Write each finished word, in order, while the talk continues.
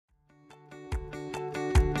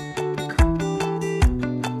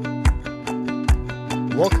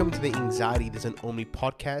Welcome to the Anxiety Doesn't Own Me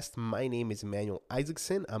podcast. My name is Emmanuel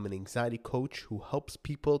Isaacson. I'm an anxiety coach who helps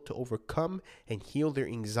people to overcome and heal their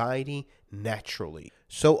anxiety naturally.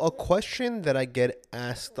 So a question that I get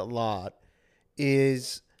asked a lot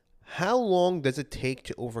is, how long does it take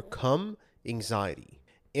to overcome anxiety?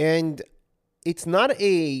 And it's not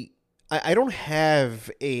I don't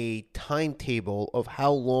have a timetable of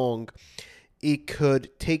how long it could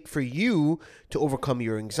take for you to overcome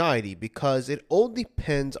your anxiety, because it all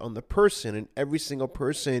depends on the person, and every single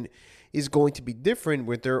person is going to be different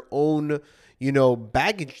with their own,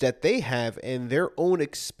 baggage that they have and their own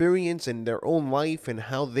experience and their own life and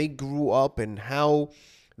how they grew up and how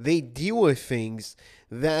they deal with things,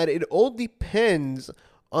 that it all depends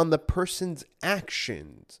on the person's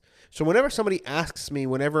actions. So whenever somebody asks me,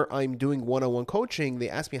 whenever I'm doing one-on-one coaching, they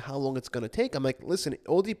ask me how long it's going to take. I'm like, listen, it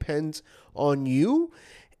all depends on you,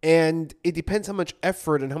 and it depends how much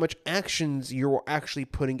effort and how much actions you're actually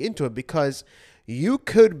putting into it, because you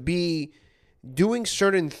could be doing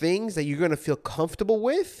certain things that you're going to feel comfortable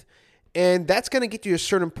with, and that's going to get you to a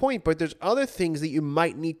certain point, but there's other things that you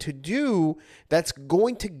might need to do that's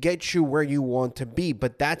going to get you where you want to be,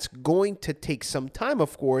 but that's going to take some time,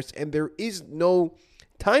 of course, and there is no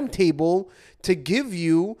timetable to give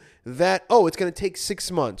you that, it's going to take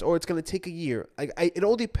 6 months or it's going to take a year. It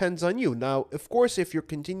all depends on you. Now, of course, if you're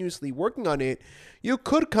continuously working on it, you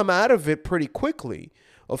could come out of it pretty quickly,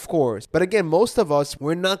 of course. But again, most of us,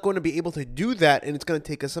 we're not going to be able to do that, and it's going to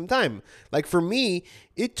take us some time. Like for me,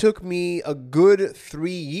 it took me a good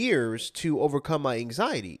 3 years to overcome my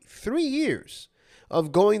anxiety. 3 years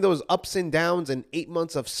of going those ups and downs and 8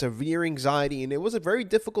 months of severe anxiety. And it was a very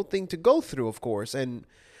difficult thing to go through, of course. And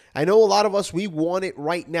I know a lot of us, we want it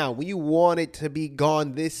right now. We want it to be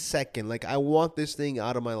gone this second. Like, I want this thing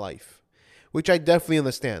out of my life, which I definitely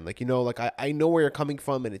understand. I know where you're coming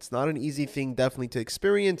from, and it's not an easy thing definitely to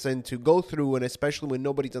experience and to go through, and especially when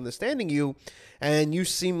nobody's understanding you and you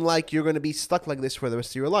seem like you're going to be stuck like this for the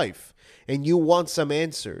rest of your life and you want some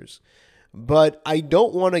answers. But I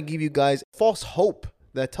don't want to give you guys false hope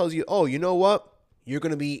that tells you, you know what? You're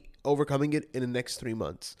going to be overcoming it in the next 3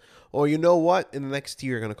 months. Or you know what? In the next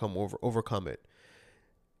year, you're going to overcome it.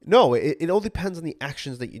 No, it all depends on the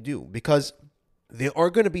actions that you do, because there are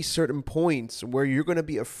going to be certain points where you're going to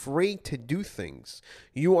be afraid to do things.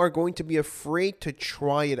 You are going to be afraid to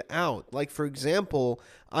try it out. Like, for example,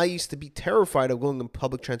 I used to be terrified of going on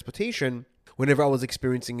public transportation whenever I was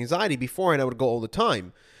experiencing anxiety. Beforehand, I would go all the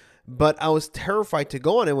time. But I was terrified to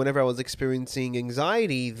go on it whenever I was experiencing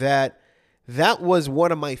anxiety. That was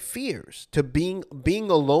one of my fears. To being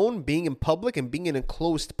alone, being in public, and being in a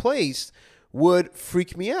closed place would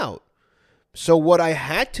freak me out. So what I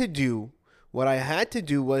had to do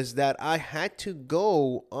was that I had to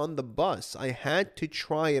go on the bus. I had to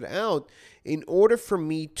try it out in order for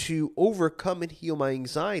me to overcome and heal my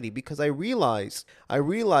anxiety, because I realized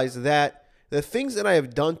that the things that I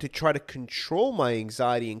have done to try to control my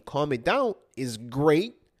anxiety and calm it down is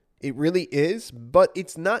great. It really is, but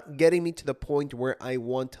it's not getting me to the point where I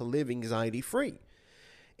want to live anxiety-free.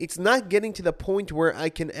 It's not getting to the point where I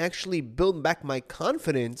can actually build back my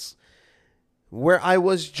confidence, where I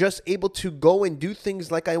was just able to go and do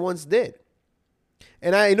things like I once did.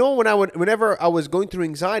 And I know whenever I was going through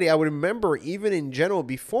anxiety, I would remember, even in general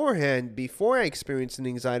beforehand, before I experienced an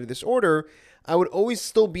anxiety disorder, I would always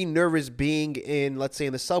still be nervous being in, let's say,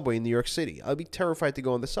 in the subway in New York City. I'd be terrified to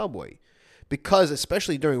go on the subway, because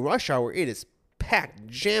especially during rush hour, it is packed,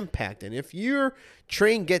 jam-packed. And if your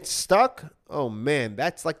train gets stuck, oh man,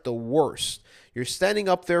 that's like the worst. You're standing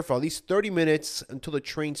up there for at least 30 minutes until the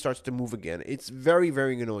train starts to move again. It's very,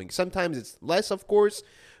 very annoying. Sometimes it's less, of course,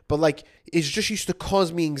 but it's just used to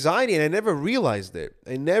cause me anxiety, and I never realized it.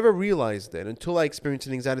 Until I experienced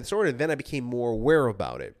an anxiety disorder. Then I became more aware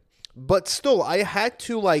about it. But still, I had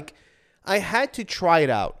to try it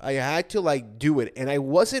out. I had to do it, and I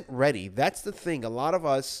wasn't ready. That's the thing. A lot of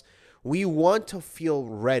us, we want to feel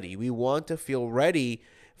ready. We want to feel ready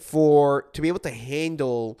to be able to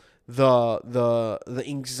handle the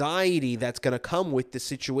anxiety that's going to come with the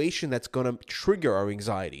situation that's going to trigger our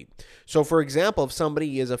anxiety. So, for example, if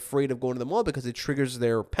somebody is afraid of going to the mall because it triggers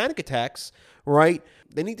their panic attacks, right?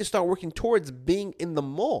 They need to start working towards being in the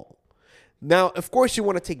mall. Now, of course, you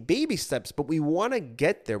want to take baby steps, but we want to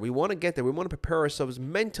get there. We want to prepare ourselves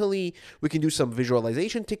mentally. We can do some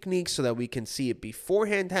visualization techniques so that we can see it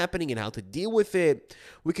beforehand happening and how to deal with it.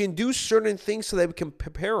 We can do certain things so that we can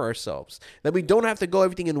prepare ourselves, that we don't have to go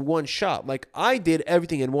everything in one shot. Like I did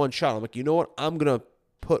everything in one shot. I'm like, you know what? I'm going to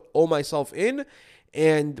put all myself in,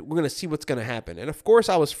 and we're going to see what's going to happen. And of course,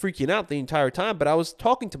 I was freaking out the entire time, but I was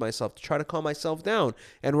talking to myself to try to calm myself down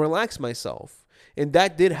and relax myself. And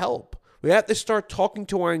that did help. We have to start talking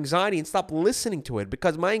to our anxiety and stop listening to it,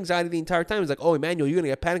 because my anxiety the entire time is like, oh, Emmanuel, you're going to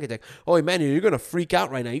get a panic attack. Oh, Emmanuel, you're going to freak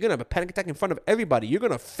out right now. You're going to have a panic attack in front of everybody. You're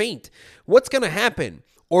going to faint. What's going to happen?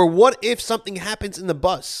 Or what if something happens in the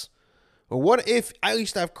bus? Or what if, I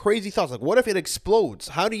used to have crazy thoughts. Like, what if it explodes?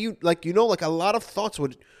 How do you, like a lot of thoughts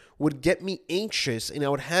would get me anxious, and I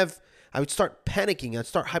would start panicking. I'd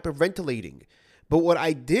start hyperventilating. But what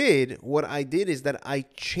I did is that I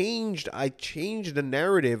changed the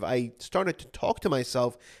narrative. I started to talk to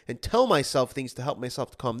myself and tell myself things to help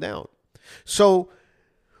myself to calm down. So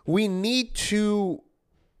we need to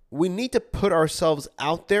put ourselves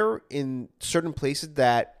out there in certain places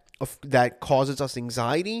that causes us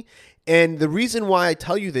anxiety. And the reason why I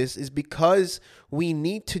tell you this is because we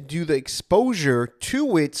need to do the exposure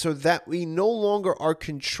to it so that we no longer are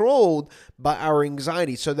controlled by our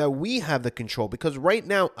anxiety, so that we have the control. Because right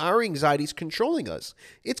now, our anxiety is controlling us.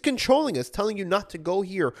 It's controlling us, telling you not to go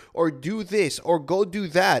here or do this or go do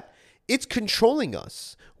that. It's controlling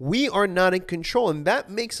us. We are not in control, and that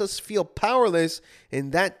makes us feel powerless,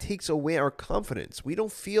 and that takes away our confidence. We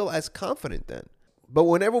don't feel as confident then. But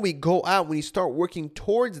whenever we go out, when you start working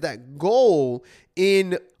towards that goal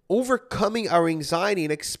in overcoming our anxiety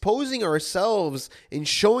and exposing ourselves and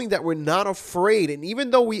showing that we're not afraid, and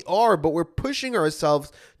even though we are, but we're pushing ourselves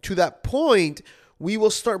to that point, we will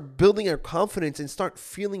start building our confidence and start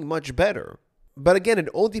feeling much better. But again, it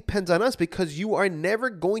all depends on us, because you are never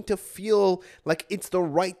going to feel like it's the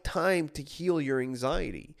right time to heal your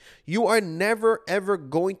anxiety. You are never, ever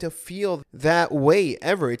going to feel that way,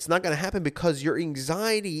 ever. It's not going to happen, because your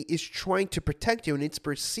anxiety is trying to protect you, and it's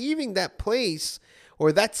perceiving that place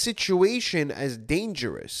or that situation as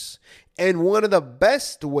dangerous. And one of the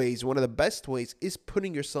best ways is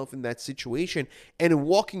putting yourself in that situation and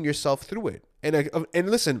walking yourself through it. And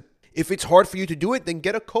listen, if it's hard for you to do it, then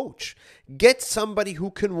get a coach. Get somebody who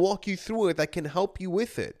can walk you through it, that can help you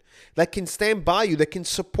with it, that can stand by you, that can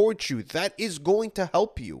support you, that is going to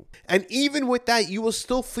help you. And even with that, you will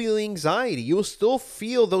still feel anxiety. You will still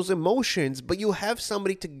feel those emotions, but you have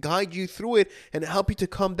somebody to guide you through it and help you to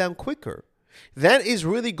calm down quicker. That is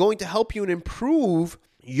really going to help you and improve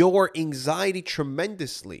your anxiety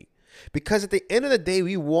tremendously. Because at the end of the day,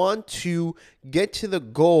 we want to get to the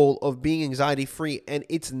goal of being anxiety free, and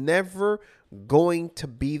it's never going to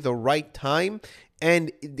be the right time.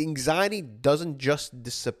 And the anxiety doesn't just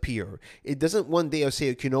disappear. It doesn't one day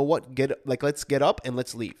say, you know what, let's get up and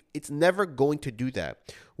let's leave. It's never going to do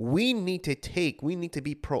that. We need to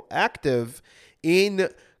be proactive in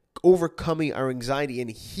overcoming our anxiety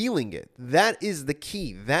and healing it. That is the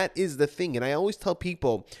key. That is the thing. And I always tell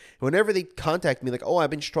people, whenever they contact me, like, oh, I've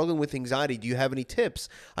been struggling with anxiety, do you have any tips?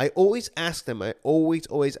 I always ask them,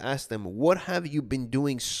 always ask them, what have you been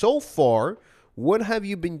doing so far? What have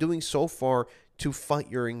you been doing so far to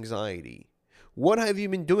fight your anxiety? What have you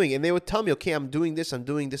been doing? And they would tell me, okay, I'm doing this, I'm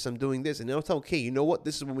doing this, I'm doing this. And they'll tell, okay, you know what?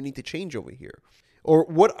 This is what we need to change over here. Or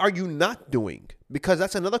what are you not doing? Because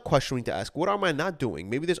that's another question we need to ask. What am I not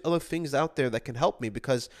doing? Maybe there's other things out there that can help me,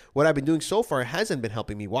 because what I've been doing so far hasn't been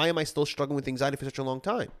helping me. Why am I still struggling with anxiety for such a long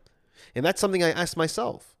time? And that's something I ask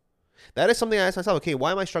myself. Okay,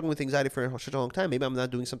 why am I struggling with anxiety for such a long time? Maybe I'm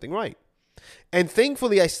not doing something right. And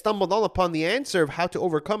thankfully, I stumbled all upon the answer of how to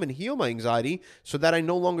overcome and heal my anxiety so that I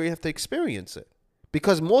no longer have to experience it.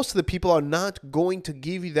 Because most of the people are not going to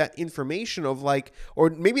give you that information of like,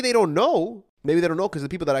 or maybe they don't know. Maybe they don't know, because the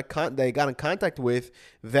people that I got in contact with,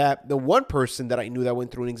 that the one person that I knew that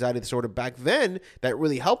went through an anxiety disorder back then that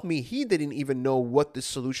really helped me, he didn't even know what the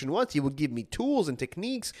solution was. He would give me tools and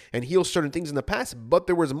techniques and heal certain things in the past, but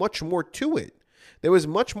there was much more to it.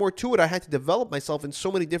 I had to develop myself in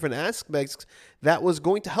so many different aspects that was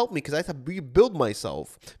going to help me, because I had to rebuild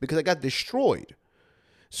myself because I got destroyed.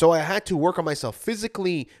 So I had to work on myself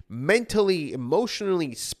physically, mentally,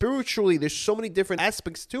 emotionally, spiritually. There's so many different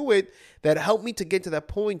aspects to it that helped me to get to that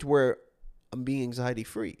point where I'm being anxiety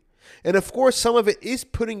free. And of course, some of it is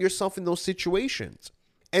putting yourself in those situations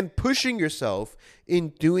and pushing yourself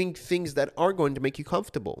in doing things that are going to make you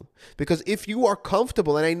comfortable. Because if you are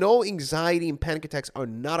comfortable, and I know anxiety and panic attacks are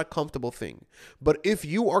not a comfortable thing, but if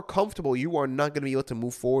you are comfortable, you are not going to be able to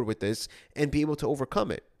move forward with this and be able to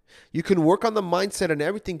overcome it. You can work on the mindset and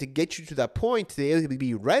everything to get you to that point to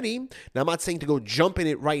be ready. Now, I'm not saying to go jump in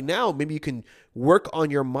it right now. Maybe you can work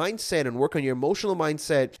on your mindset and work on your emotional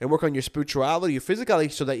mindset and work on your spirituality, your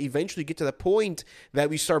physicality, so that eventually you get to that point that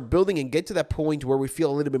we start building and get to that point where we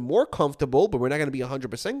feel a little bit more comfortable, but we're not going to be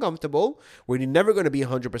 100% comfortable. We're never going to be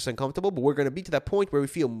 100% comfortable, but we're going to be to that point where we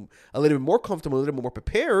feel a little bit more comfortable, a little bit more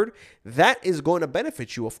prepared. That is going to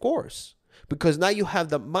benefit you, of course. Because now you have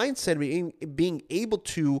the mindset of being able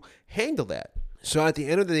to handle that. So at the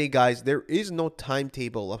end of the day, guys, there is no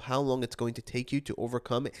timetable of how long it's going to take you to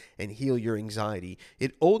overcome and heal your anxiety.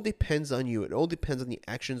 It all depends on you. It all depends on the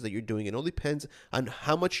actions that you're doing. It all depends on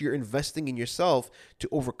how much you're investing in yourself to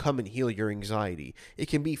overcome and heal your anxiety. It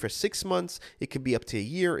can be for 6 months. It can be up to a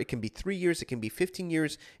year. It can be 3 years. It can be 15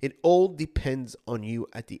 years. It all depends on you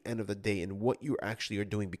at the end of the day and what you actually are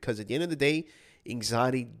doing. Because at the end of the day,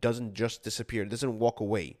 anxiety doesn't just disappear. It doesn't walk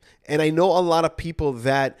away. And I know a lot of people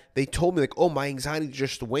that they told me like, oh, my anxiety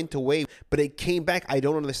just went away, but it came back. I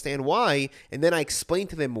don't understand why. And then I explained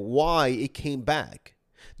to them why it came back.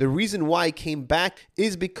 The reason why it came back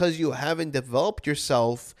is because you haven't developed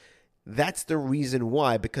yourself. That's the reason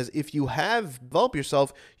why. Because if you have developed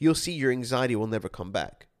yourself, you'll see your anxiety will never come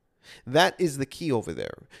back. That is the key over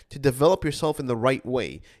there, to develop yourself in the right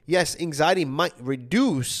way. Yes, anxiety might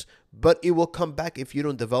reduce, but it will come back if you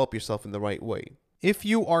don't develop yourself in the right way. If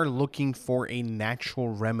you are looking for a natural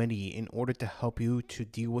remedy in order to help you to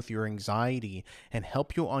deal with your anxiety and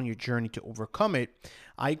help you on your journey to overcome it,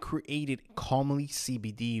 I created Calmly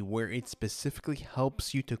CBD, where it specifically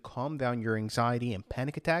helps you to calm down your anxiety and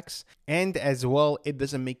panic attacks. And as well, it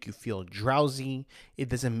doesn't make you feel drowsy. It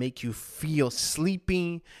doesn't make you feel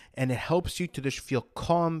sleepy. And it helps you to just feel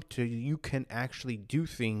calm so you can actually do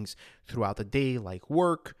things throughout the day like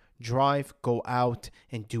work, drive, go out,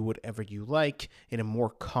 and do whatever you like in a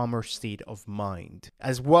more calmer state of mind.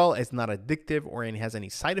 As well as not addictive or has any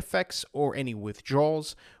side effects or any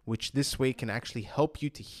withdrawals, which this way can actually help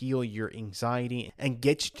you to heal your anxiety and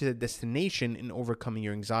get you to the destination in overcoming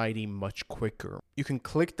your anxiety much quicker. You can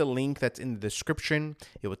click the link that's in the description.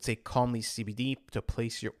 It would say Calmly CBD to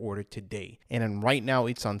place your order today. And then right now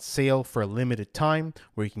it's on sale for a limited time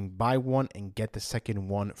where you can buy one and get the second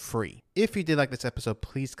one free. If you did like this episode,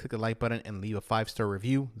 please click the like button and leave a 5-star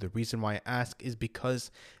review. The reason why I ask is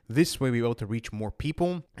because this way we're able to reach more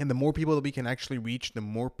people. And the more people that we can actually reach, the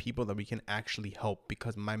more people that we can actually help.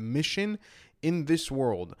 Because my mission in this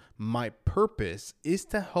world, my purpose is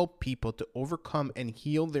to help people to overcome and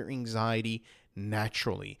heal their anxiety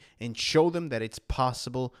naturally and show them that it's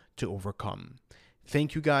possible to overcome.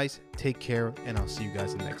 Thank you guys. Take care. And I'll see you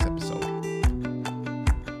guys in the next episode.